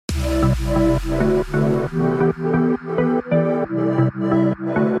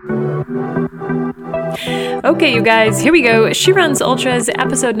Okay, you guys, here we go. She Runs Ultras,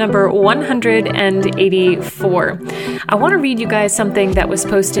 episode number 184. I want to read you guys something that was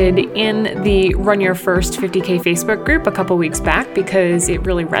posted in the Run Your First 50K Facebook group a couple weeks back because it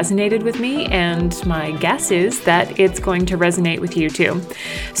really resonated with me, and my guess is that it's going to resonate with you too.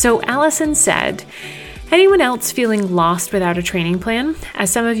 So Allison said, anyone else feeling lost without a training plan?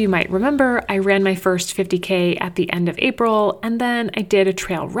 As some of you might remember, I ran my first 50K at the end of April, and then I did a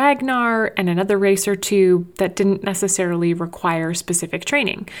Trail Ragnar and another race or two that didn't necessarily require specific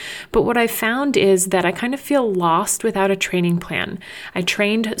training. But what I found is that I kind of feel lost without a training plan. I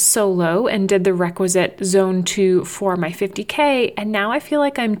trained solo and did the requisite zone 2 for my 50K, and now I feel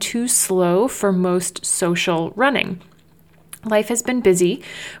like I'm too slow for most social running. Life has been busy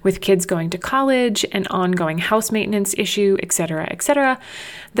with kids going to college, an ongoing house maintenance issue, etc.,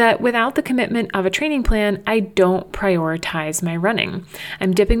 that without the commitment of a training plan, I don't prioritize my running.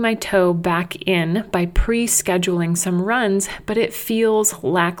 I'm dipping my toe back in by pre-scheduling some runs, but it feels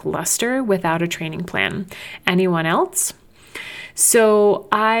lackluster without a training plan. Anyone else? So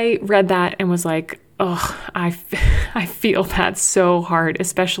I read that and was like, oh, I feel that so hard,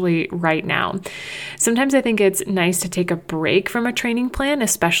 especially right now. Sometimes I think it's nice to take a break from a training plan,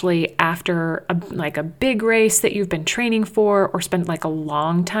 especially after a big race that you've been training for or spent a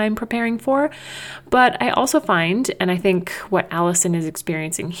long time preparing for. But I also find, and I think what Allison is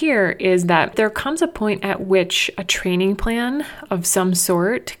experiencing here, is that there comes a point at which a training plan of some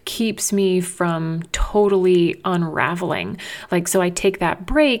sort keeps me from totally unraveling. So I take that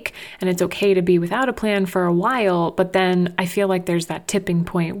break and it's okay to be without a plan for a while, but then I feel like there's that tipping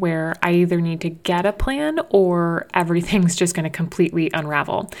point where I either need to get a plan or everything's just going to completely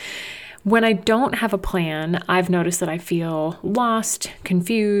unravel. When I don't have a plan, I've noticed that I feel lost,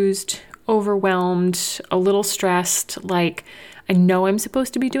 confused, overwhelmed, a little stressed, I know I'm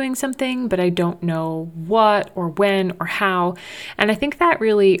supposed to be doing something, but I don't know what or when or how. And I think that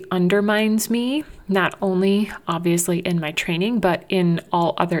really undermines me, not only obviously in my training, but in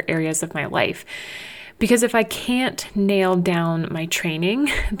all other areas of my life. Because if I can't nail down my training,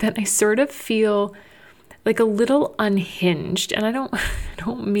 then I sort of feel a little unhinged. And I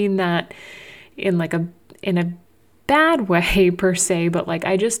don't mean that in a bad way per se, but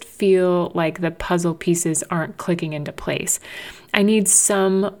I just feel like the puzzle pieces aren't clicking into place. I need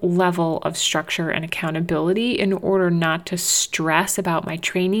some level of structure and accountability in order not to stress about my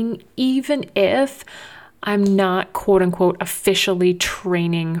training, even if I'm not quote unquote officially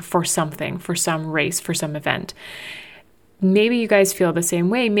training for something, for some race, for some event. Maybe you guys feel the same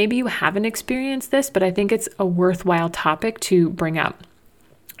way. Maybe you haven't experienced this, but I think it's a worthwhile topic to bring up.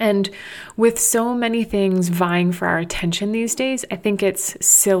 And with so many things vying for our attention these days, I think it's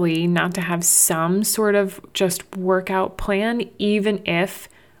silly not to have some sort of just workout plan, even if,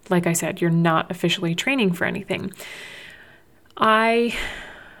 like I said, you're not officially training for anything. I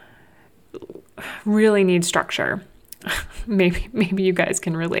really need structure. Maybe you guys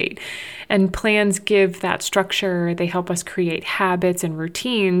can relate. And plans give that structure. They help us create habits and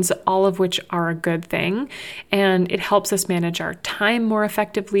routines, all of which are a good thing. And it helps us manage our time more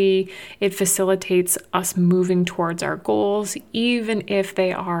effectively. It facilitates us moving towards our goals, even if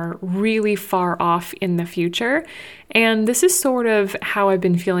they are really far off in the future. And this is sort of how I've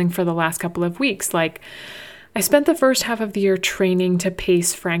been feeling for the last couple of weeks. I spent the first half of the year training to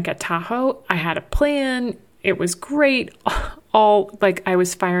pace Frank at Tahoe. I had a plan. It was great. I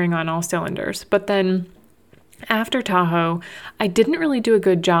was firing on all cylinders. But then after Tahoe, I didn't really do a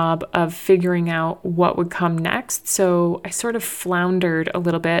good job of figuring out what would come next. So I sort of floundered a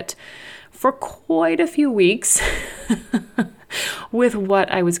little bit for quite a few weeks with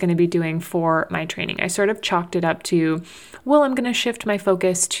what I was going to be doing for my training. I sort of chalked it up to, I'm going to shift my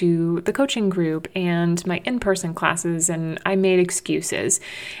focus to the coaching group and my in-person classes, and I made excuses.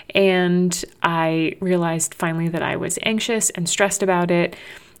 And I realized finally that I was anxious and stressed about it.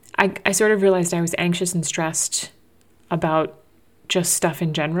 I sort of realized I was anxious and stressed about just stuff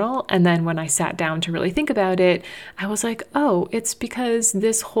in general. And then when I sat down to really think about it, I was like, oh, it's because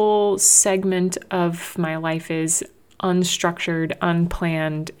this whole segment of my life is unstructured,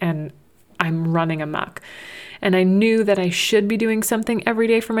 unplanned, and I'm running amok. And I knew that I should be doing something every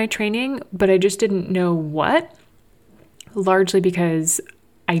day for my training, but I just didn't know what, largely because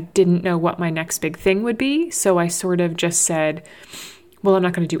I didn't know what my next big thing would be. So I sort of just said, I'm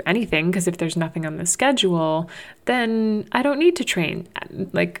not going to do anything because if there's nothing on the schedule, then I don't need to train.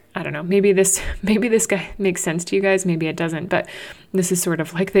 I don't know, maybe this guy makes sense to you guys, maybe it doesn't, but this is sort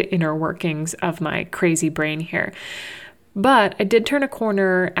of the inner workings of my crazy brain here. But I did turn a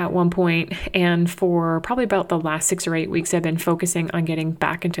corner at one point, and for probably about the last 6 or 8 weeks, I've been focusing on getting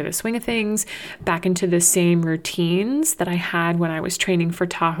back into the swing of things, back into the same routines that I had when I was training for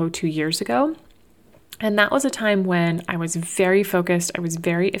Tahoe 2 years ago. And that was a time when I was very focused, I was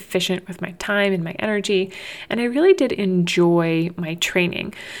very efficient with my time and my energy, and I really did enjoy my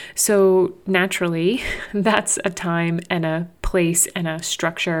training. So naturally, that's a time and a place and a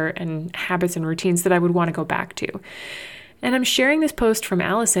structure and habits and routines that I would want to go back to. And I'm sharing this post from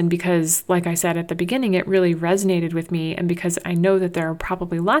Allison because, like I said at the beginning, it really resonated with me, and because I know that there are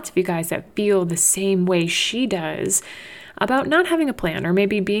probably lots of you guys that feel the same way she does about not having a plan, or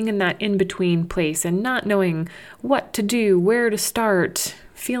maybe being in that in-between place and not knowing what to do, where to start,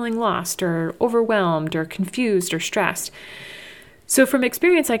 feeling lost or overwhelmed or confused or stressed. So from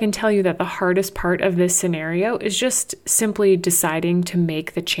experience, I can tell you that the hardest part of this scenario is just simply deciding to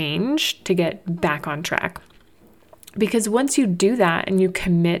make the change to get back on track. Because once you do that and you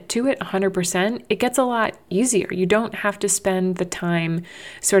commit to it 100%, it gets a lot easier. You don't have to spend the time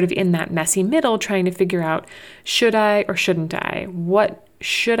sort of in that messy middle trying to figure out, should I or shouldn't I? What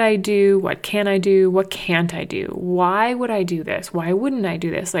should I do? What can I do? What can't I do? Why would I do this? Why wouldn't I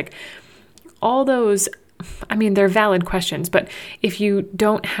do this? Like all those, they're valid questions, but if you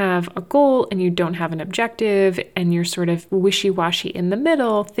don't have a goal and you don't have an objective and you're sort of wishy-washy in the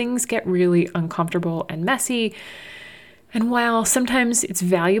middle, things get really uncomfortable and messy. And while sometimes it's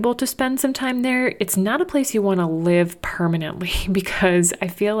valuable to spend some time there, it's not a place you want to live permanently because I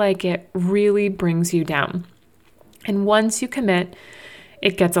feel like it really brings you down. And once you commit,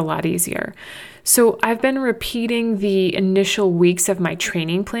 it gets a lot easier. So I've been repeating the initial weeks of my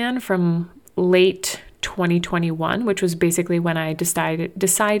training plan from late 2021, which was basically when I decided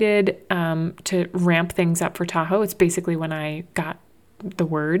to ramp things up for Tahoe. It's basically when I got the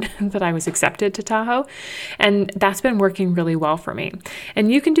word that I was accepted to Tahoe. And that's been working really well for me.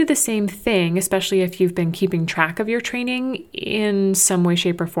 And you can do the same thing, especially if you've been keeping track of your training in some way,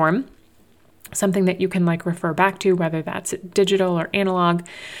 shape, or form. Something that you can refer back to, whether that's digital or analog.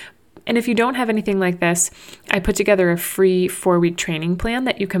 And if you don't have anything like this, I put together a free 4-week training plan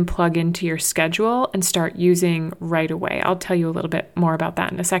that you can plug into your schedule and start using right away. I'll tell you a little bit more about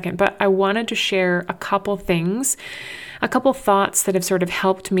that in a second, but I wanted to share a couple thoughts that have sort of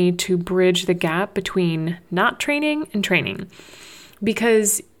helped me to bridge the gap between not training and training.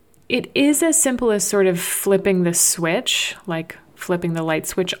 Because it is as simple as sort of flipping the switch, like flipping the light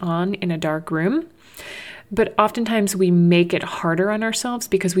switch on in a dark room. But oftentimes we make it harder on ourselves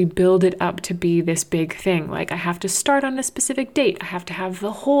because we build it up to be this big thing. Like I have to start on a specific date. I have to have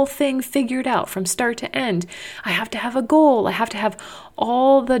the whole thing figured out from start to end. I have to have a goal. I have to have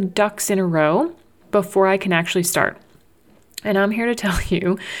all the ducks in a row before I can actually start. And I'm here to tell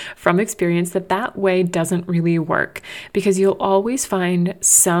you from experience that way doesn't really work because you'll always find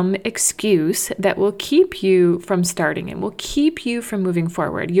some excuse that will keep you from starting and will keep you from moving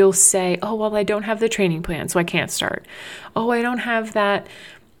forward. You'll say, oh, well, I don't have the training plan, so I can't start. Oh, I don't have that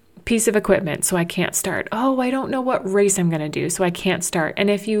piece of equipment, so I can't start. Oh, I don't know what race I'm going to do, so I can't start.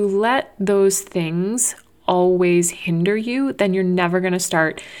 And if you let those things always hinder you, then you're never going to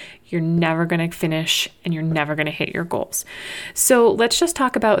start. You're never going to finish, and you're never going to hit your goals. So let's just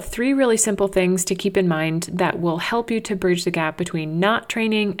talk about 3 really simple things to keep in mind that will help you to bridge the gap between not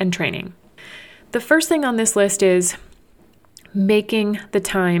training and training. The first thing on this list is making the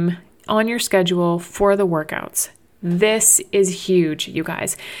time on your schedule for the workouts. This is huge, you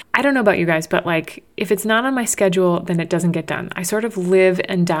guys. I don't know about you guys, but if it's not on my schedule, then it doesn't get done. I sort of live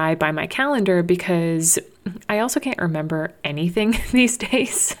and die by my calendar because I also can't remember anything these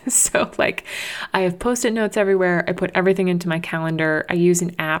days. So I have Post-it notes everywhere. I put everything into my calendar. I use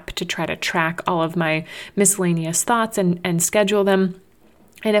an app to try to track all of my miscellaneous thoughts and schedule them.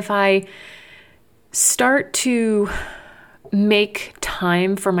 And if I start to make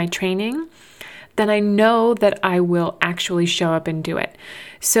time for my training, then I know that I will actually show up and do it.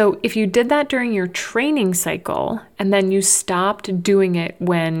 So if you did that during your training cycle and then you stopped doing it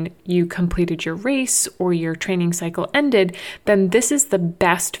when you completed your race or your training cycle ended, then this is the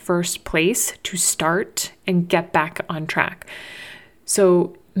best first place to start and get back on track.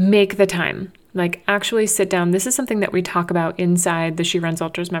 So make the time. Actually sit down. This is something that we talk about inside the She Runs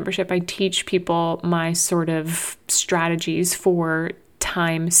Ultras membership. I teach people my sort of strategies for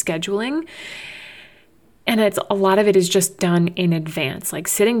time scheduling. And a lot of it is just done in advance,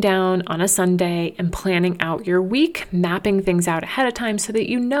 sitting down on a Sunday and planning out your week, mapping things out ahead of time so that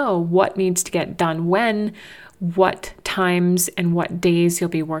you know what needs to get done when, what times and what days you'll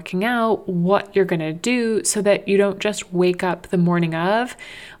be working out, what you're going to do, so that you don't just wake up the morning of,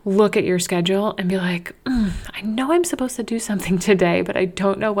 look at your schedule and be like, I know I'm supposed to do something today, but I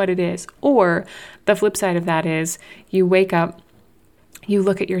don't know what it is. Or the flip side of that is you wake up, you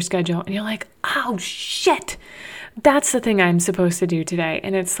look at your schedule and you're like, oh shit, that's the thing I'm supposed to do today.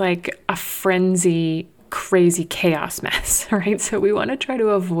 And it's like a frenzy, crazy chaos mess, right? So we want to try to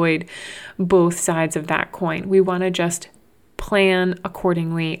avoid both sides of that coin. We want to just plan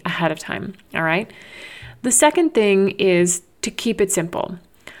accordingly ahead of time, all right? The second thing is to keep it simple.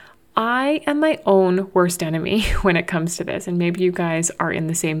 I am my own worst enemy when it comes to this, and maybe you guys are in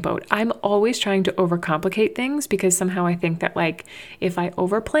the same boat. I'm always trying to overcomplicate things because somehow I think that like if I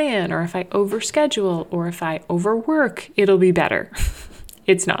overplan or if I overschedule or if I overwork, it'll be better.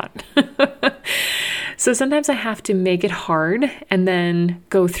 It's not. So sometimes I have to make it hard and then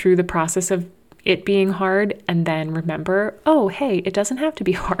go through the process of it being hard and then remember, oh, hey, it doesn't have to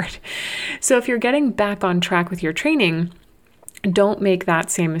be hard. So if you're getting back on track with your training, don't make that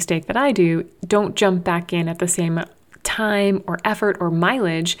same mistake that I do. Don't jump back in at the same time or effort or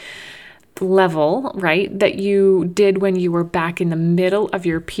mileage level, right, that you did when you were back in the middle of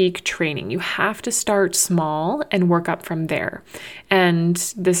your peak training. You have to start small and work up from there. And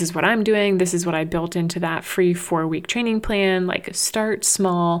this is what I'm doing. This is what I built into that free 4-week training plan. Like, start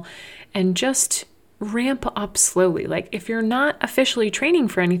small and just ramp up slowly. Like, if you're not officially training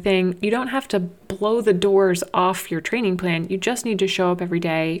for anything, you don't have to blow the doors off your training plan. You just need to show up every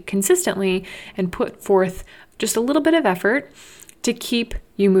day consistently and put forth just a little bit of effort to keep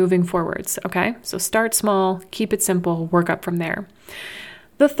you moving forwards, okay? So start small, keep it simple, work up from there.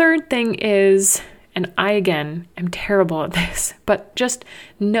 The third thing is, and I again am terrible at this, but just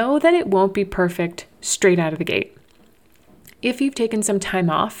know that it won't be perfect straight out of the gate. If you've taken some time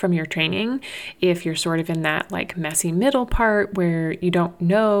off from your training, if you're sort of in that like messy middle part where you don't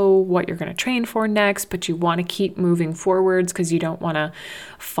know what you're going to train for next, but you want to keep moving forwards because you don't want to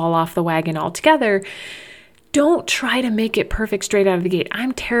fall off the wagon altogether, don't try to make it perfect straight out of the gate.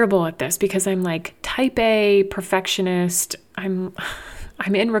 I'm terrible at this because I'm like type A perfectionist. I'm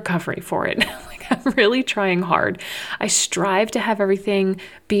in recovery for it. Like, I'm really trying hard. I strive to have everything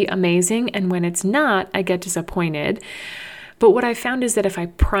be amazing, and when it's not, I get disappointed. But what I found is that if I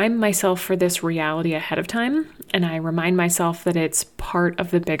prime myself for this reality ahead of time, and I remind myself that it's part of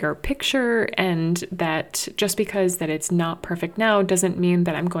the bigger picture, and that just because that it's not perfect now doesn't mean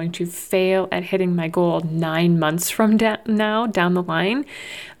that I'm going to fail at hitting my goal 9 months from now down the line,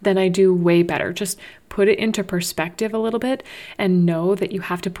 then I do way better. Just put it into perspective a little bit and know that you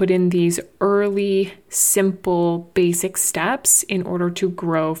have to put in these early, simple, basic steps in order to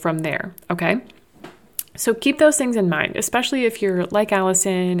grow from there, okay? So keep those things in mind, especially if you're like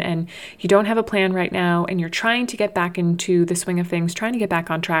Allison and you don't have a plan right now and you're trying to get back into the swing of things, trying to get back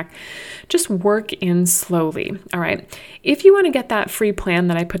on track. Just work in slowly, all right? If you want to get that free plan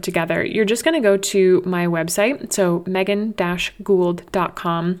that I put together, you're just going to go to my website, so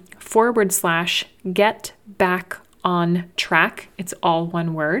megan-gould.com/get-back-on-track. It's all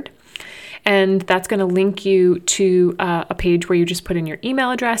one word. And that's going to link you to a page where you just put in your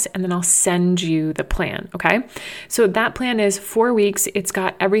email address, and then I'll send you the plan, okay? So that plan is 4 weeks. It's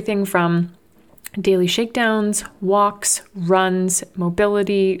got everything from daily shakedowns, walks, runs,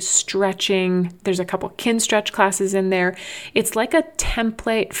 mobility, stretching. There's a couple Kinstretch classes in there. It's like a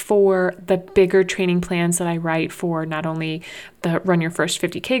template for the bigger training plans that I write for not only the Run Your First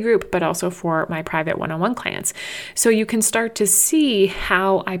 50K group, but also for my private one-on-one clients. So you can start to see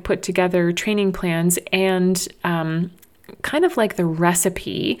how I put together training plans and kind of like the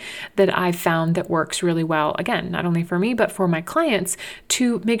recipe that I've found that works really well, again, not only for me, but for my clients,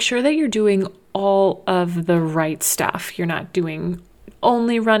 to make sure that you're doing all of the right stuff. You're not doing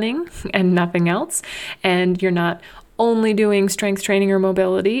only running and nothing else, and you're not only doing strength training or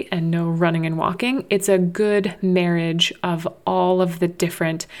mobility and no running and walking. It's a good marriage of all of the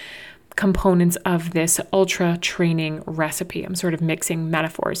different components of this ultra training recipe. I'm sort of mixing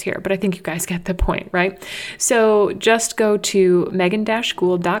metaphors here, but I think you guys get the point, right? So just go to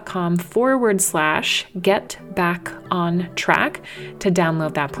megan-gould.com/get-back-on-track to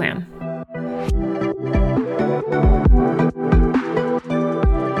download that plan.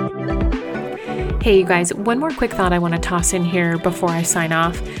 Hey, you guys, one more quick thought I want to toss in here before I sign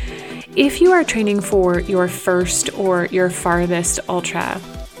off. If you are training for your first or your farthest ultra,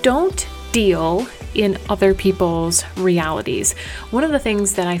 don't deal in other people's realities. One of the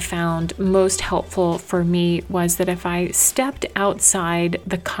things that I found most helpful for me was that if I stepped outside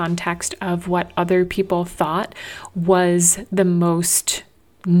the context of what other people thought was the most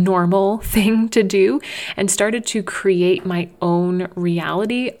normal thing to do and started to create my own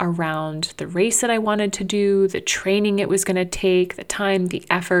reality around the race that I wanted to do, the training it was going to take, the time, the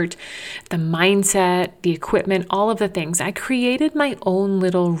effort, the mindset, the equipment, all of the things. I created my own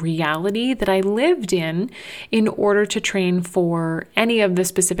little reality that I lived in order to train for any of the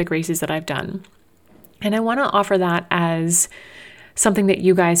specific races that I've done. And I want to offer that as something that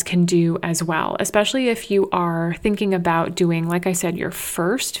you guys can do as well, especially if you are thinking about doing, like I said, your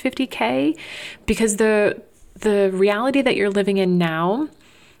first 50K, because the reality that you're living in now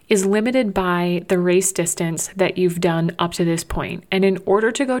is limited by the race distance that you've done up to this point. And in order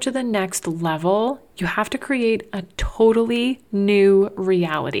to go to the next level, you have to create a totally new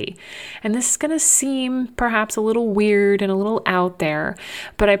reality. And this is going to seem perhaps a little weird and a little out there,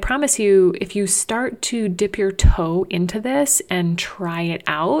 but I promise you, if you start to dip your toe into this and try it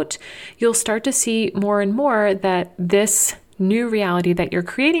out, you'll start to see more and more that this new reality that you're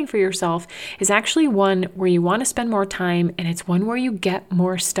creating for yourself is actually one where you want to spend more time, and it's one where you get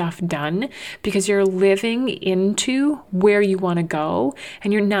more stuff done because you're living into where you want to go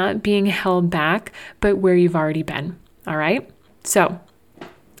and you're not being held back by where you've already been. All right. So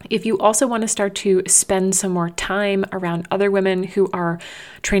if you also want to start to spend some more time around other women who are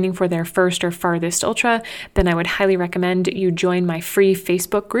training for their first or farthest ultra, then I would highly recommend you join my free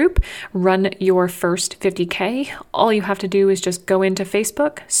Facebook group, Run Your First 50K. All you have to do is just go into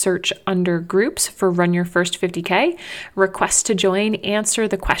Facebook, search under groups for Run Your First 50K, request to join, answer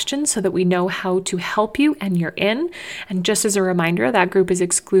the questions so that we know how to help you and you're in. And just as a reminder, that group is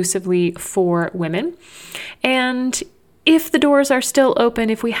exclusively for women. And if the doors are still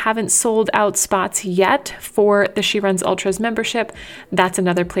open, if we haven't sold out spots yet for the She Runs Ultras membership, that's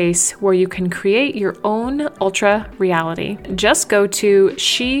another place where you can create your own ultra reality. Just go to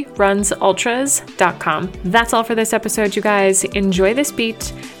sherunsultras.com. That's all for this episode, you guys. Enjoy this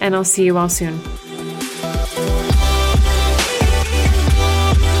beat, and I'll see you all soon.